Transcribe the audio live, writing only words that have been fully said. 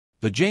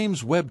the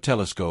James Webb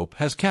Telescope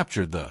has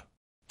captured the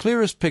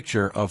clearest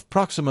picture of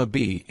Proxima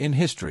B in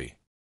history,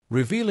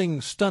 revealing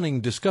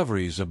stunning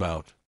discoveries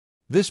about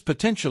this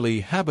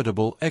potentially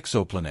habitable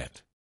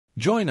exoplanet.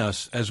 Join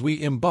us as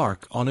we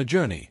embark on a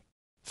journey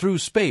through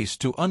space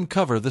to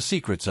uncover the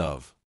secrets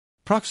of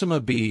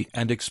Proxima B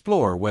and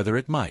explore whether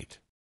it might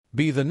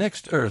be the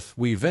next Earth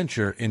we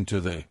venture into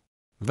the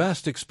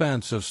vast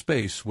expanse of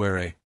space where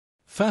a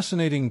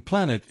fascinating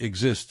planet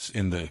exists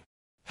in the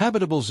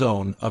habitable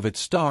zone of its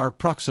star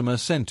Proxima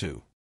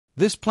Centauri.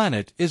 This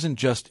planet isn't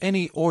just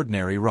any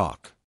ordinary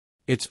rock.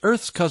 It's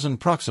Earth's cousin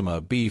Proxima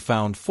B,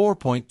 found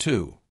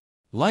 4.2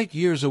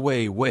 light-years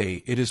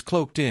away. It is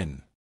cloaked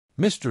in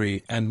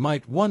mystery and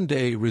might one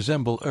day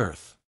resemble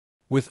Earth,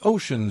 with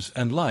oceans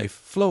and life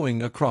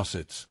flowing across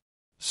its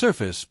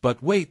surface.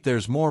 But wait,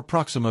 there's more.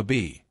 Proxima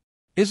B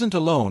isn't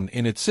alone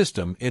in its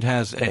system. It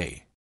has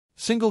a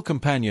single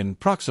companion,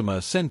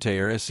 Proxima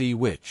Centauri SE,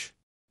 which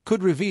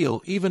could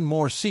reveal even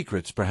more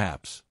secrets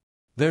perhaps.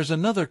 There's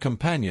another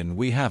companion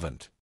we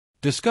haven't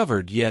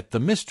discovered yet. The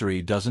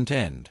mystery doesn't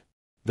end.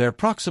 Their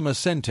Proxima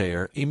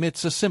Centauri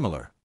emits a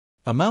similar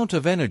amount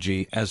of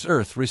energy as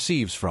Earth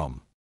receives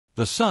from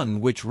the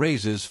Sun, which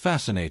raises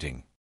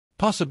fascinating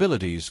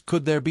possibilities.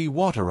 Could there be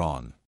water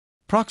on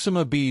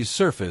Proxima B's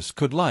surface?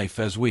 Could life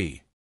as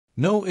we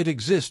know it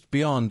exist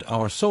beyond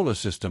our solar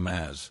system?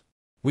 As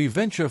we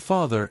venture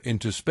farther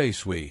into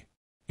space, we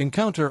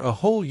encounter a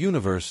whole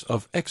universe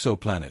of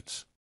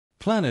exoplanets,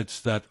 planets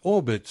that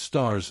orbit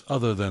stars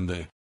other than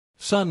the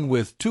Sun,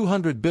 with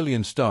 200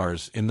 billion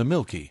stars in the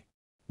Milky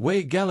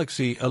Way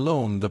galaxy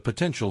alone. The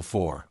potential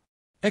for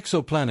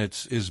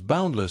exoplanets is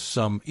boundless.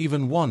 Some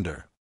even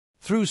wander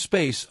through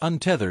space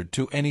untethered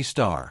to any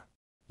star,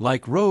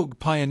 like rogue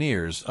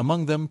pioneers.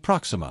 Among them,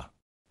 Proxima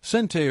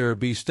Centauri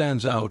B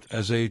stands out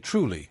as a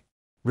truly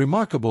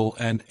remarkable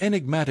and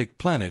enigmatic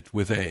planet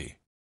with a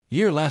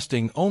year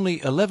lasting only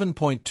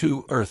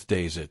 11.2 Earth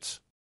days. Its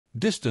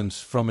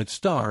distance from its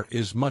star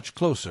is much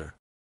closer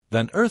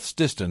than Earth's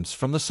distance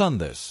from the Sun.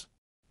 This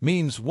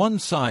means one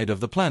side of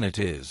the planet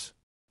is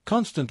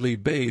constantly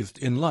bathed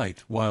in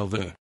light while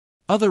the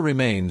other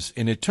remains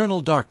in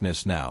eternal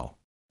darkness. Now,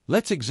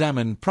 let's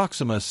examine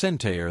Proxima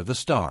Centauri, the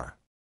star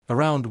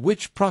around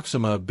which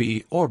Proxima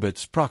B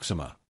orbits.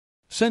 Proxima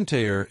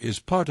Centauri is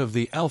part of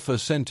the Alpha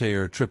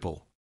Centauri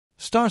triple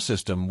star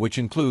system, which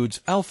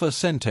includes Alpha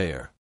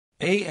Centauri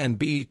A and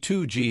B,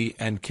 2G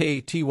and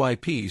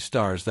KTYP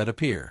stars that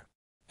appear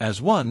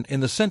as one in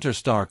the center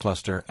star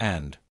cluster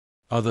and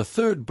are the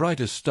third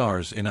brightest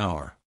stars in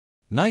our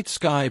night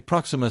sky.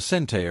 Proxima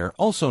Centauri,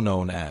 also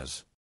known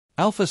as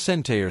Alpha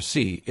Centauri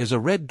C, is a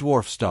red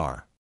dwarf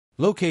star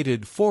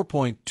located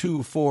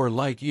 4.24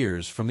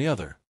 light-years from the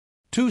other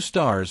two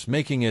stars,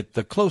 making it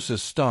the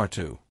closest star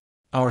to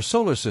our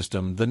solar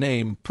system. The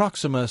name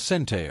Proxima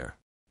Centauri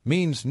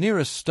means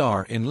nearest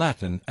star in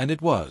Latin, and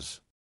it was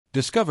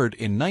discovered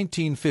in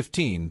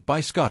 1915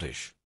 by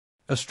Scottish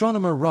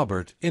astronomer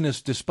Robert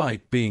Innes.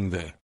 Despite being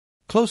the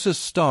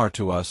closest star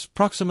to us,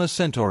 Proxima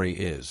Centauri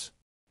is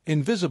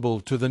invisible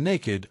to the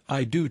naked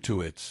eye due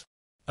to its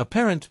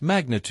apparent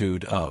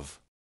magnitude of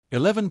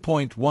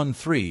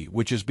 11.13,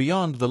 which is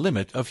beyond the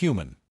limit of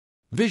human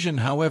vision.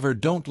 However,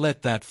 don't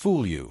let that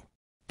fool you.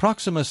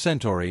 Proxima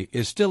Centauri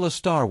is still a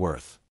star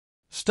worth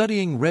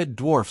studying. Red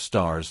dwarf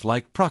stars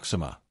like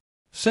Proxima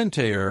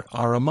Centauri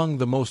are among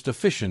the most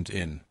efficient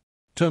in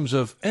terms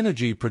of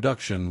energy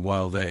production.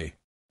 While they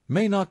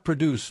may not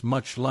produce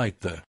much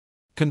light, the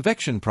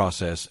convection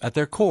process at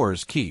their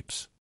cores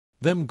keeps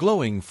them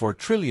glowing for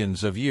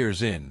trillions of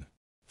years. In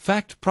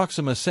fact,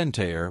 Proxima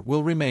Centauri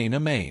will remain a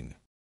main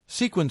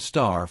sequence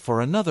star for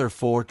another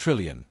 4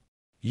 trillion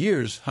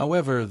years.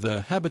 However,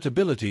 the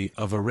habitability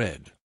of a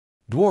red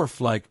dwarf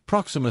like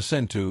Proxima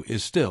Centauri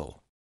is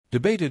still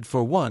debated.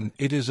 For one,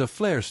 it is a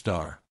flare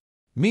star,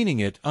 meaning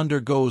it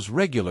undergoes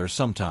regular,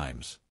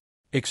 sometimes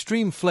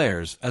extreme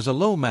flares. As a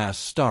low-mass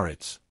star,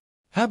 its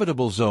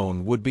habitable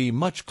zone would be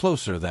much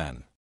closer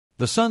than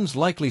the Sun's,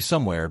 likely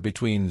somewhere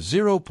between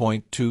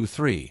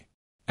 0.23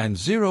 and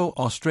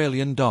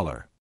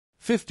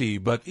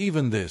 $0.50. But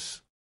even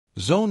this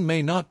zone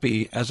may not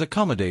be as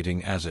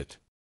accommodating as it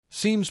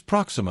seems.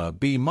 Proxima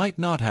B might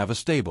not have a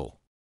stable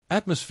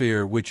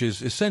atmosphere, which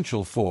is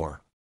essential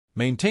for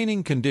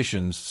maintaining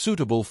conditions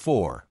suitable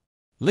for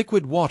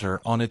liquid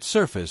water on its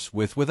surface.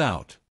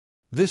 Without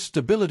this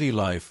stability,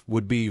 life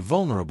would be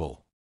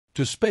vulnerable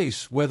to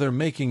space weather,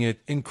 making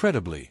it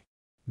incredibly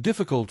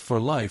difficult for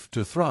life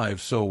to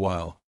thrive. So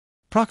while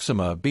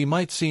Proxima B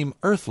might seem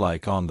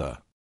Earth-like on the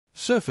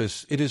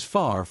surface, it is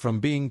far from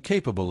being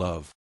capable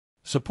of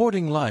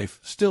supporting life.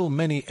 Still,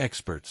 many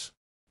experts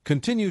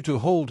continue to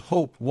hold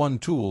hope. One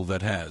tool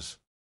that has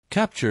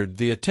captured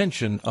the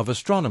attention of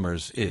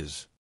astronomers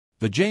is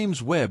the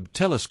James Webb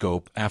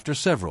Telescope. After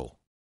several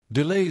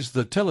delays,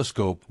 the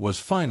telescope was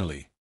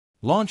finally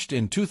launched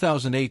in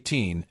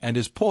 2018 and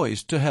is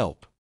poised to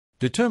help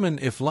determine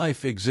if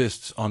life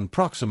exists on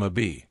Proxima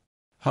B.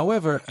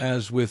 However,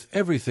 as with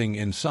everything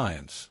in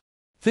science,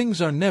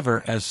 things are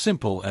never as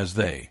simple as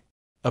they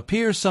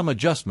appear. Some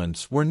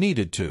adjustments were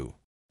needed to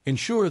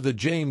ensure the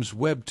James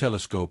Webb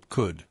Telescope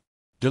could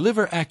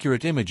deliver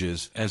accurate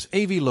images, as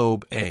Avi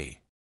Loeb, a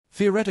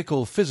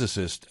theoretical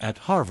physicist at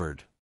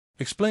Harvard,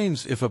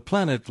 explains. If a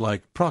planet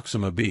like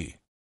Proxima B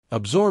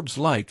absorbs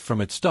light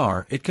from its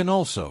star, it can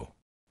also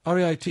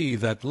RIT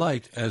that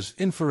light as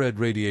infrared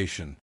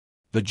radiation.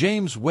 The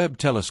James Webb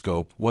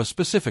Telescope was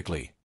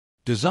specifically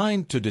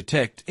designed to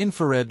detect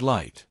infrared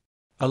light,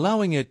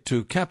 allowing it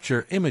to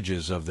capture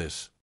images of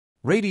this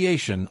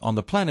radiation on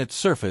the planet's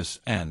surface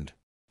and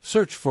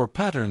search for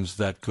patterns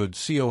that could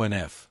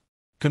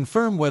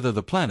confirm whether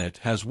the planet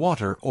has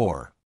water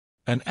or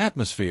an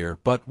atmosphere.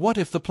 But what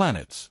if the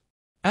planet's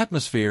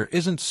atmosphere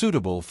isn't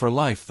suitable for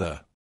life?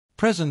 The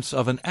presence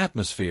of an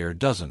atmosphere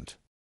doesn't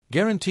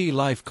guarantee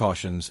life,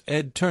 cautions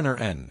Ed Turner,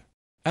 an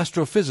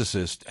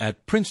astrophysicist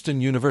at Princeton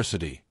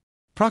University.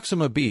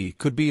 Proxima B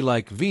could be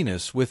like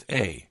Venus with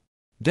a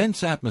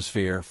dense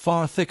atmosphere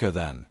far thicker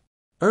than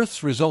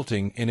Earth's,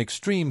 resulting in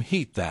extreme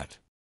heat that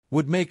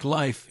would make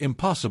life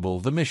impossible.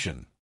 The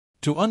mission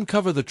to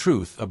uncover the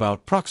truth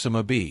about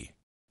Proxima B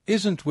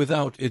isn't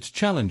without its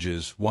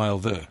challenges. While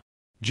the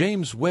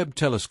James Webb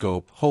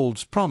Telescope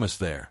holds promise,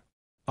 there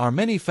are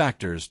many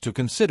factors to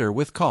consider,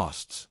 with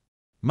costs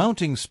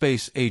mounting.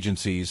 Space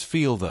agencies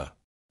feel the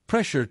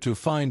pressure to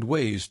find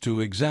ways to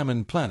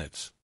examine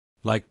planets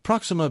like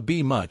Proxima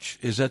B. Much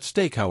is at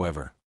stake,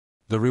 however.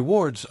 The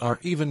rewards are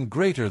even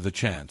greater: the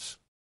chance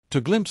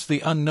to glimpse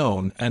the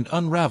unknown and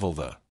unravel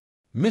the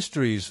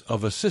mysteries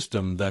of a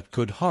system that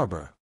could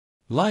harbor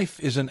life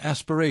is an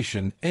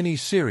aspiration any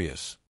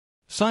serious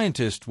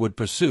scientist would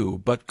pursue.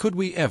 But could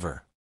we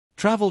ever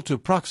travel to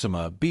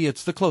Proxima B?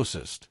 It's the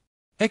closest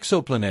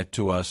exoplanet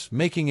to us,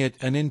 making it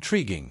an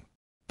intriguing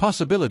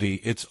possibility.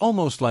 It's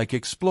almost like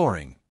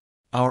exploring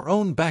our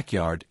own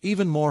backyard.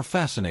 Even more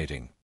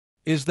fascinating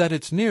is that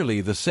it's nearly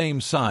the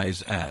same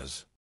size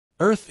as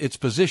Earth. Its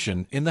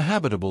position in the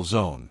habitable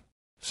zone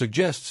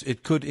suggests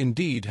it could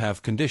indeed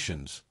have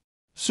conditions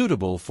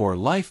suitable for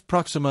life.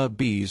 Proxima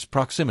B's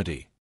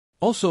proximity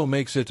also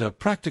makes it a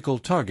practical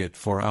target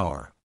for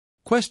our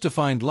quest to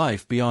find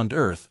life beyond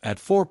Earth. At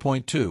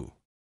 4.2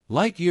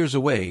 light-years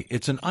away,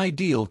 it's an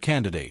ideal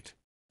candidate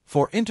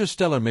for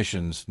interstellar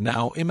missions.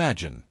 Now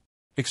imagine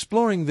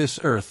exploring this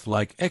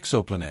Earth-like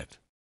exoplanet.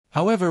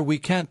 However, we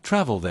can't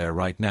travel there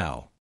right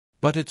now,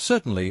 but it's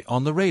certainly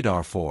on the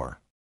radar for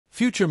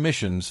future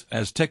missions.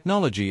 As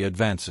technology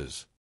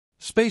advances,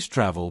 space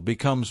travel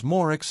becomes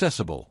more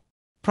accessible.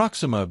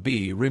 Proxima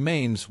B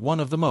remains one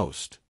of the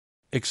most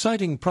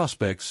exciting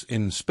prospects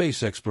in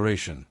space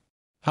exploration.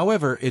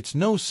 However, it's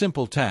no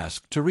simple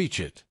task to reach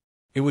it.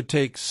 It would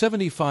take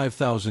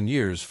 75,000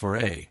 years for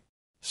a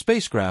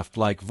spacecraft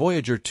like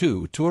Voyager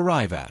 2 to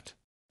arrive at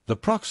the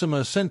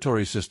Proxima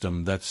Centauri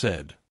system. That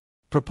said,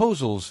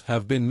 proposals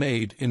have been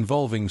made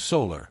involving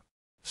solar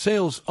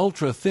sails,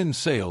 ultra-thin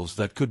sails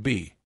that could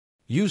be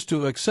used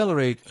to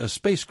accelerate a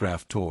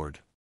spacecraft toward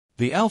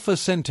the Alpha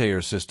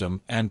Centauri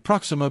system and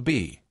Proxima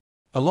B.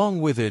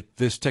 Along with it,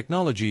 this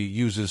technology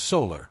uses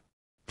solar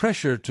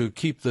pressure to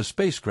keep the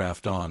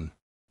spacecraft on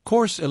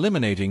course,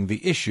 eliminating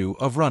the issue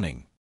of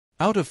running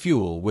out of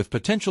fuel. With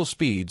potential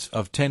speeds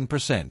of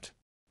 10%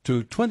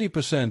 to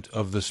 20%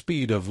 of the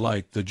speed of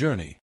light, the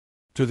journey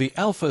to the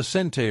Alpha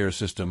Centauri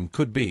system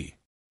could be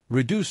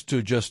reduced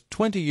to just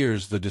 20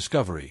 years. The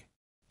discovery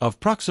of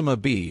Proxima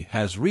B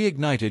has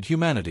reignited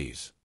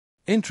humanity's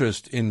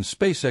interest in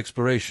space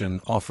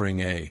exploration, offering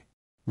a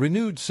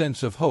renewed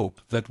sense of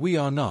hope that we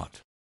are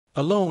not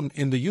alone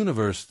in the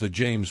universe. The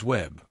James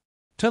Webb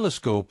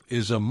Telescope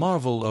is a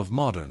marvel of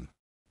modern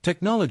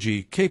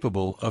technology,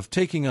 capable of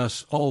taking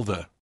us all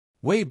the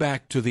way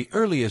back to the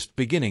earliest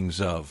beginnings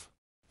of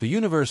the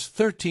universe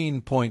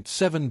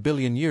 13.7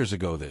 billion years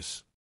ago.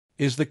 This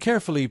is the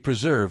carefully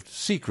preserved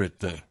secret.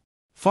 The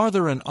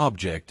farther an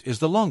object is,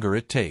 the longer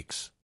it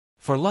takes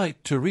for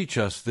light to reach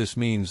us. This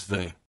means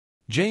the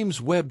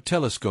James Webb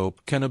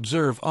Telescope can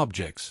observe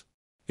objects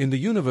in the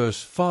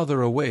universe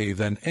farther away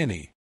than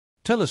any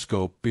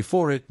telescope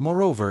before it.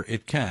 Moreover,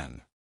 it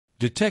can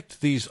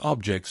detect these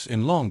objects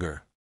in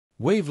longer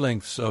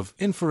wavelengths of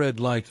infrared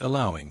light,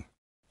 allowing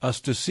us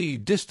to see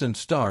distant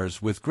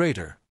stars with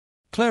greater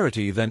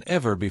clarity than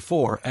ever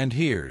before. And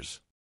here's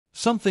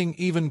something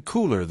even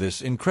cooler: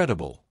 this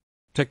incredible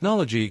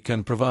technology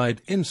can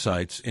provide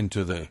insights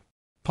into the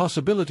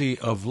possibility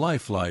of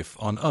life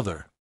on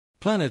other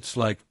planets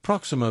like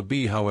Proxima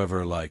B.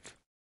 However, like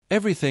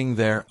everything,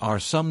 there are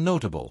some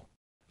notable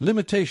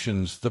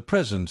limitations. The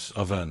presence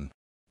of an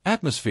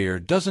atmosphere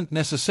doesn't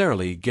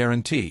necessarily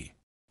guarantee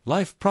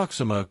life.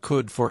 Proxima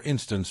could, for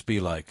instance, be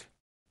like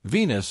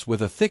Venus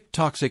with a thick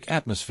toxic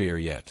atmosphere,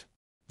 yet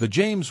the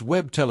James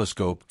Webb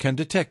Telescope can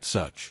detect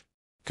such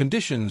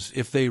conditions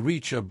if they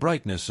reach a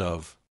brightness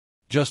of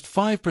just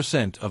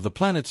 5% of the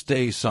planet's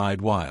day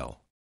side.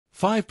 While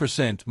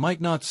 5%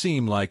 might not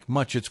seem like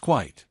much, it's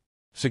quite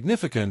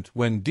significant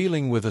when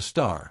dealing with a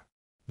star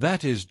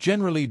that is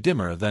generally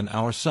dimmer than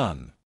our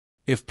Sun.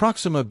 If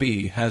Proxima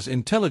B has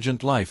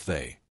intelligent life,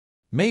 they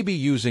may be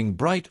using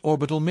bright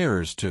orbital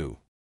mirrors to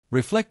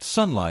reflect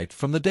sunlight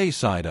from the day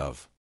side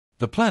of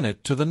the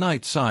planet to the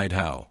night side.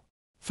 How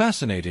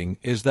Fascinating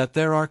is that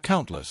there are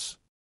countless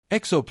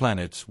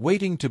exoplanets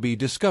waiting to be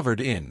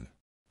discovered in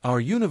our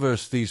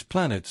universe. These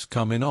planets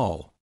come in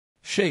all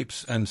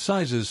shapes and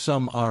sizes.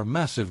 Some are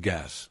massive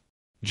gas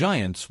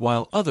giants,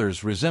 while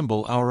others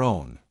resemble our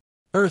own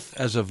Earth.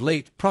 As of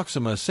late,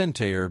 Proxima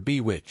Centauri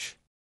B, which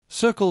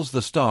circles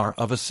the star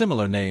of a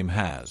similar name,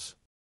 has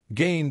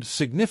gained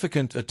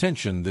significant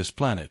attention. This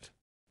planet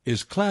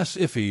is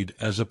classified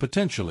as a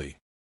potentially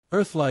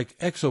Earth-like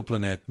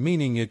exoplanet,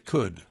 meaning it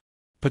could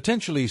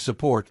potentially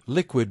support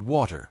liquid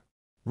water.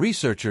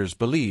 Researchers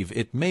believe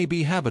it may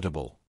be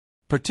habitable,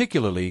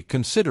 particularly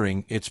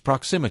considering its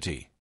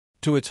proximity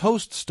to its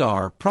host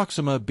star.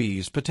 Proxima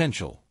B's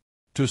potential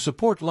to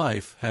support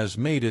life has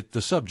made it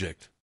the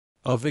subject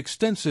of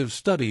extensive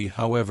study.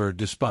 However,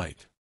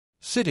 despite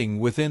sitting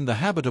within the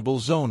habitable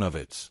zone of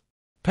its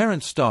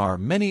parent star,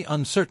 many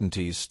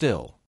uncertainties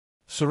still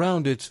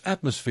surround its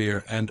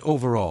atmosphere and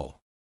overall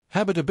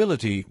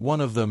habitability.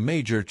 One of the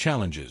major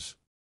challenges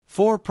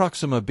for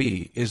Proxima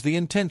B is the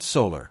intense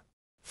solar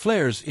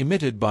flares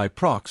emitted by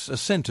Proxima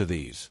Centauri.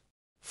 These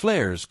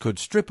flares could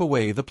strip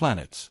away the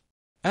planet's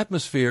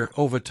atmosphere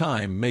over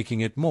time, making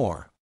it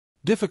more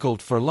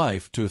difficult for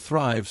life to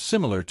thrive.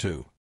 Similar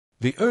to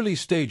the early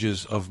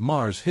stages of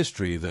Mars'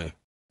 history, the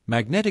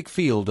magnetic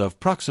field of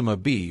Proxima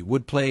B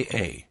would play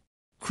a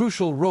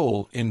crucial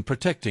role in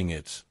protecting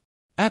its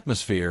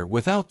atmosphere.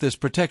 Without this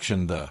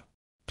protection, the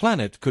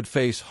planet could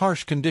face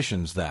harsh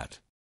conditions that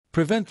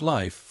prevent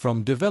life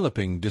from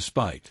developing.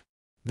 Despite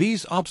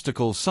these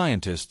obstacles,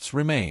 scientists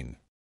remain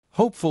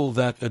hopeful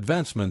that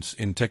advancements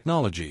in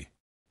technology,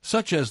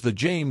 such as the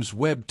James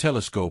Webb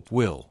Telescope,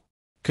 will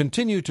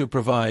continue to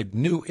provide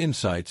new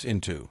insights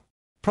into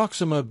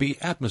Proxima B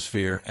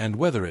atmosphere and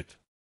whether it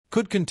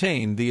could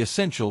contain the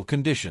essential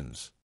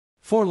conditions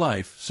for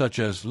life, such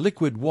as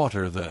liquid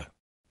water. The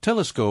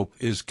telescope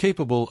is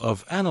capable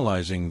of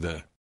analyzing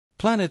the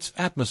planet's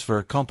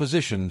atmosphere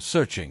composition,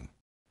 searching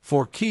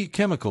for key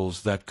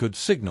chemicals that could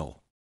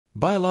signal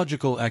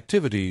biological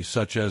activity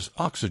such as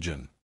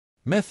oxygen,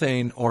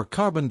 methane, or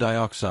carbon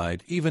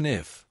dioxide. Even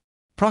if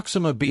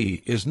Proxima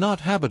B is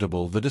not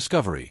habitable, the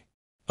discovery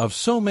of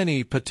so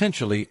many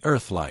potentially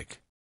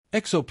Earth-like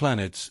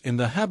exoplanets in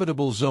the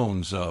habitable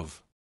zones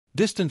of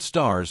distant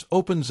stars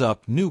opens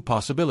up new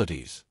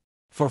possibilities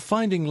for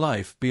finding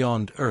life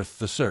beyond Earth.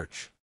 The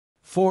search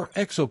for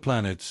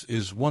exoplanets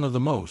is one of the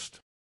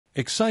most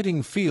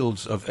exciting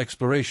fields of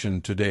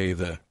exploration today.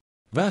 The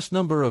vast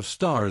number of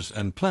stars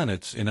and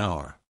planets in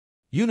our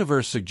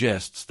universe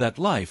suggests that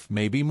life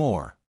may be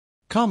more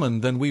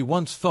common than we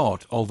once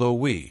thought. Although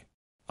we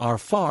are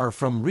far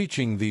from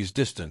reaching these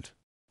distant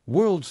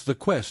worlds, the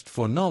quest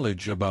for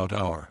knowledge about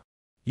our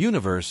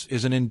universe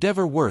is an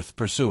endeavor worth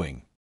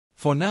pursuing.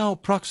 For now,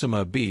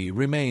 Proxima B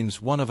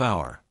remains one of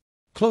our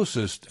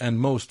closest and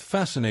most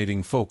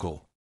fascinating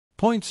focal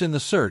points in the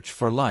search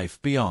for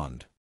life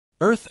beyond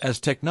Earth.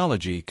 As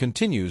technology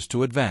continues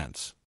to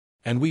advance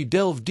and we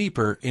delve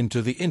deeper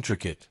into the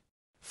intricate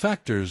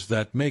factors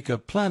that make a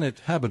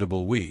planet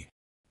habitable, we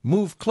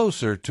move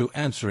closer to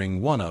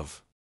answering one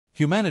of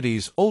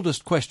humanity's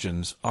oldest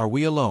questions: are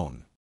we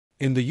alone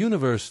in the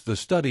universe? The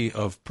study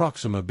of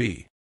Proxima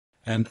B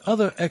and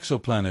other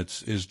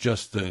exoplanets is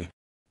just the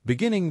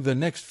beginning. The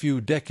next few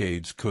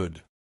decades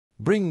could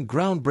bring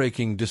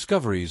groundbreaking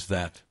discoveries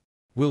that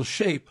will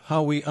shape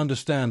how we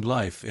understand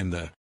life in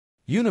the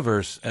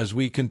universe. As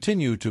we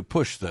continue to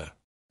push the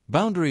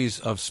boundaries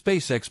of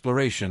space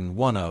exploration,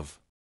 one of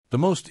the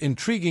most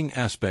intriguing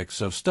aspects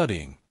of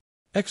studying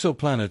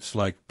exoplanets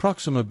like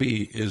Proxima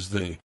B is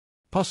the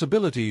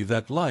possibility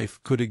that life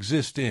could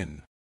exist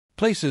in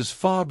places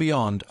far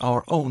beyond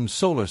our own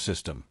solar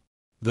system.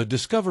 The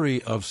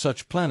discovery of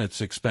such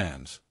planets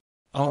expands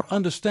our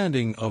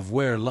understanding of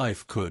where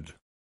life could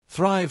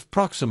thrive.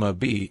 Proxima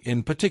B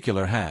in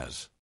particular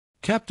has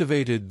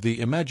captivated the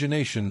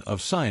imagination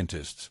of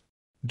scientists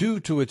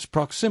due to its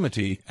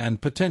proximity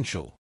and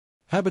potential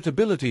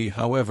habitability.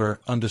 However,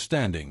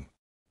 understanding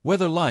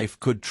whether life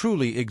could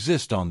truly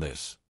exist on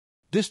this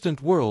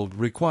distant world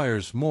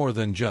requires more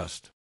than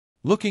just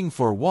looking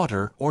for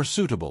water or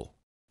suitable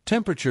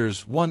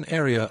temperatures. One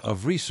area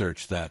of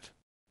research that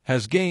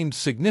has gained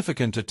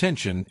significant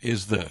attention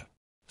is the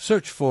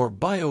search for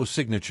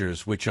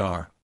biosignatures, which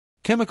are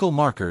chemical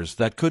markers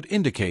that could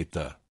indicate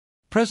the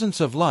presence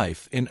of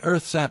life in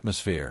Earth's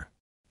atmosphere.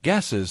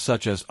 Gases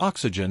such as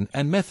oxygen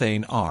and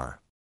methane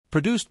are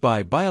produced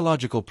by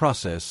biological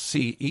process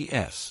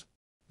CES.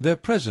 Their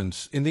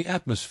presence in the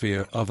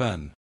atmosphere of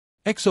an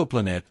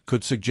exoplanet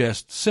could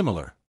suggest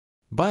similar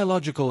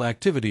biological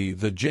activity.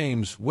 The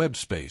James Webb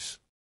Space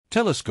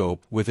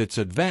Telescope, with its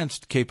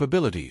advanced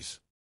capabilities,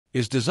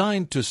 is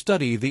designed to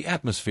study the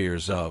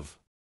atmospheres of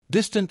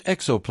distant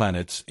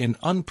exoplanets in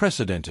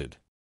unprecedented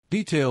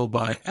detail.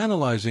 By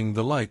analyzing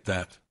the light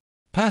that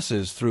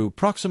passes through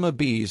Proxima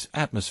B's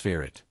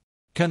atmosphere, it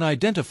can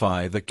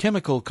identify the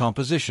chemical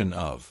composition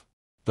of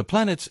the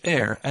planet's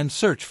air and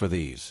search for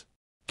these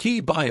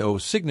key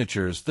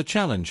biosignatures. The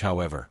challenge,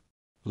 however,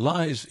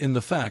 lies in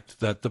the fact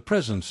that the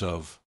presence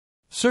of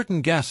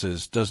certain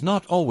gases does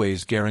not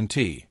always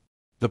guarantee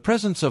The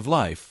presence of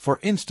life, for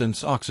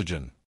instance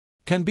oxygen,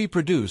 can be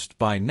produced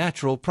by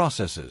natural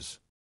processes,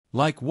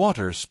 like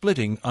water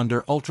splitting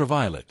under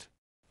ultraviolet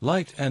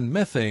light, and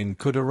methane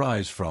could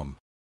arise from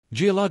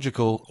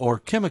geological or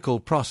chemical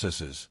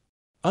processes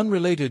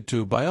unrelated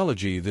to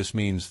biology. This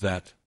means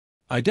that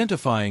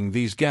identifying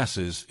these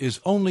gases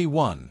is only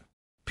one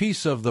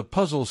piece of the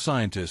puzzle.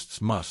 Scientists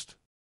must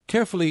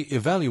carefully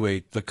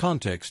evaluate the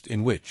context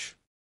in which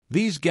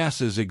these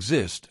gases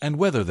exist and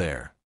whether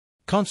their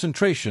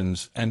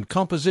concentrations and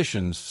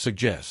compositions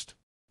suggest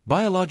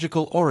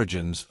biological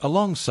origins.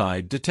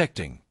 Alongside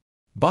detecting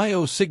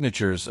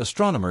biosignatures,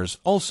 astronomers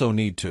also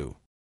need to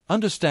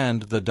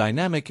understand the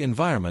dynamic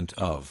environment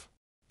of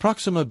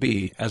Proxima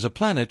B as a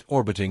planet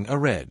orbiting a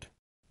red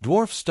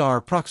dwarf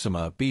star.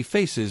 Proxima B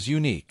faces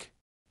unique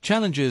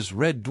challenges.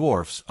 Red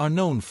dwarfs are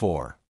known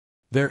for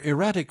their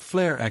erratic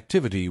flare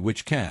activity,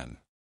 which can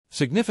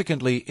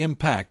significantly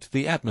impact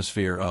the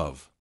atmosphere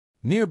of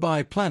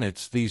nearby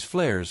planets. These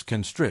flares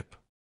can strip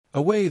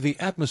away the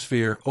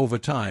atmosphere over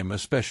time,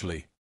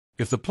 especially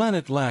if the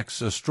planet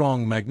lacks a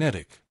strong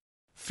magnetic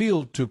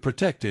field to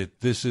protect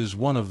it. This is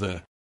one of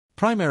the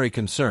primary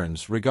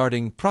concerns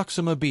regarding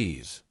Proxima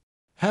B's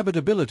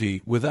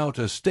habitability. Without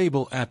a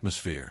stable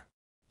atmosphere,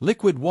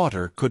 liquid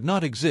water could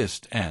not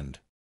exist, and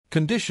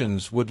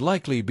conditions would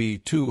likely be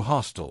too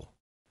hostile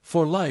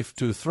for life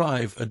to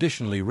thrive.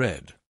 Additionally,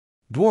 red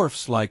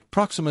dwarfs like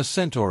Proxima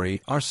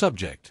Centauri are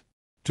subject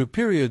to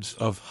periods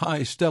of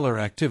high stellar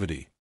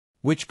activity,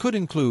 which could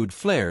include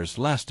flares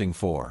lasting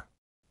for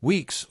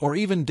weeks or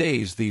even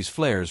days. These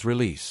flares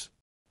release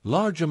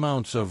large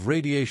amounts of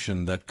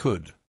radiation that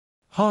could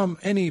harm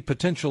any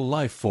potential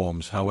life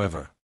forms.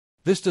 However,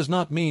 this does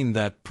not mean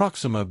that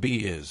Proxima B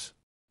is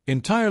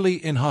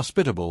entirely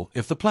inhospitable.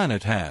 If the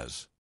planet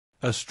has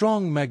a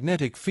strong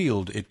magnetic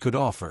field, it could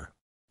offer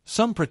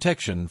some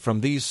protection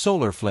from these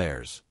solar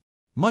flares,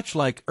 much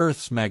like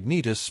Earth's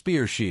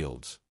magnetosphere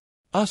shields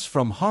us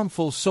from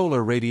harmful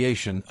solar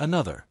radiation.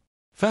 Another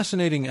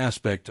fascinating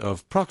aspect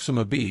of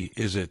Proxima B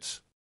is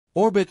its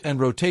orbit and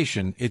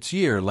rotation. Its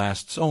year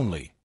lasts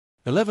only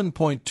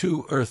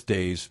 11.2 Earth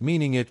days,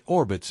 meaning it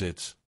orbits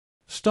its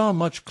star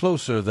much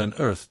closer than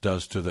Earth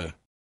does to the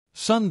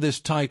Sun. This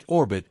tight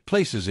orbit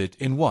places it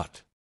in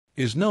what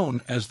is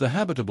known as the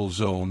habitable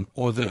zone,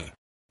 or the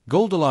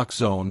Goldilocks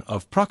zone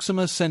of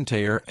Proxima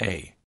Centauri,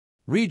 a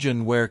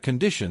region where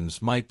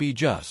conditions might be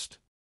just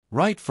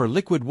right for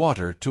liquid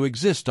water to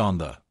exist on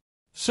the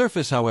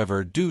surface.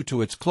 However, due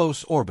to its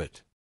close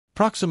orbit,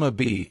 Proxima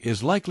B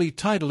is likely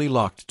tidally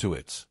locked to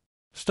its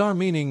star,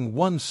 meaning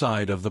one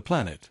side of the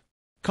planet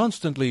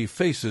constantly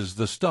faces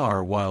the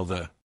star while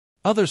the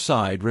other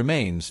side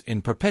remains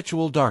in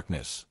perpetual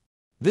darkness.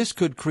 This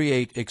could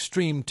create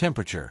extreme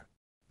temperature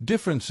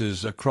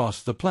differences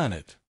across the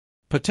planet,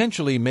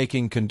 potentially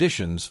making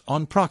conditions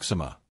on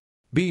Proxima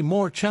B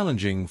more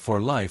challenging for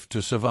life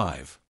to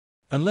survive,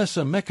 unless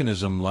a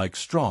mechanism like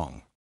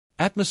strong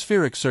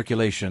atmospheric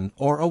circulation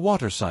or a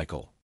water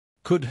cycle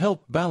could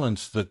help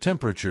balance the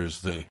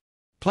temperatures. The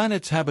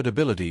planet's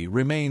habitability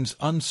remains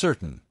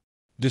uncertain.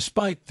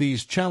 Despite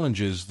these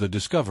challenges, the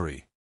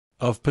discovery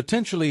of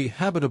potentially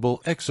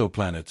habitable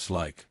exoplanets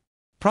like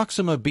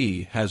Proxima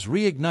B has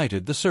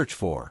reignited the search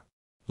for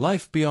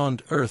life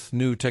beyond Earth.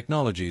 New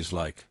technologies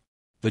like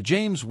the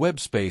James Webb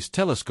Space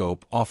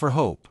Telescope offer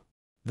hope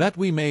that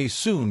we may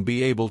soon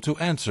be able to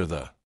answer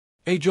the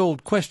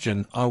age-old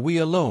question, are we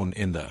alone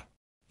in the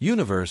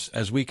universe?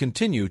 As we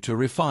continue to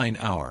refine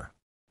our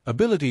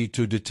ability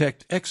to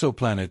detect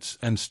exoplanets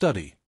and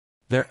study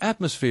their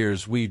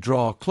atmospheres, we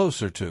draw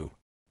closer to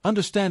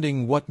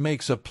understanding what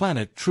makes a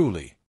planet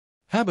truly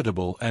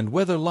habitable and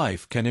whether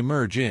life can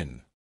emerge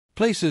in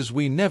places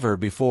we never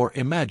before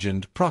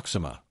imagined.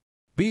 Proxima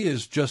B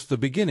is just the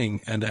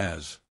beginning, and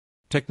as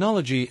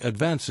technology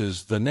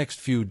advances, the next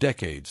few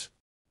decades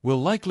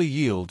will likely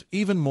yield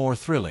even more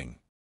thrilling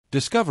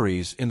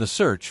discoveries in the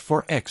search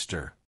for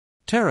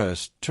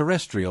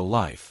extraterrestrial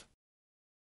life.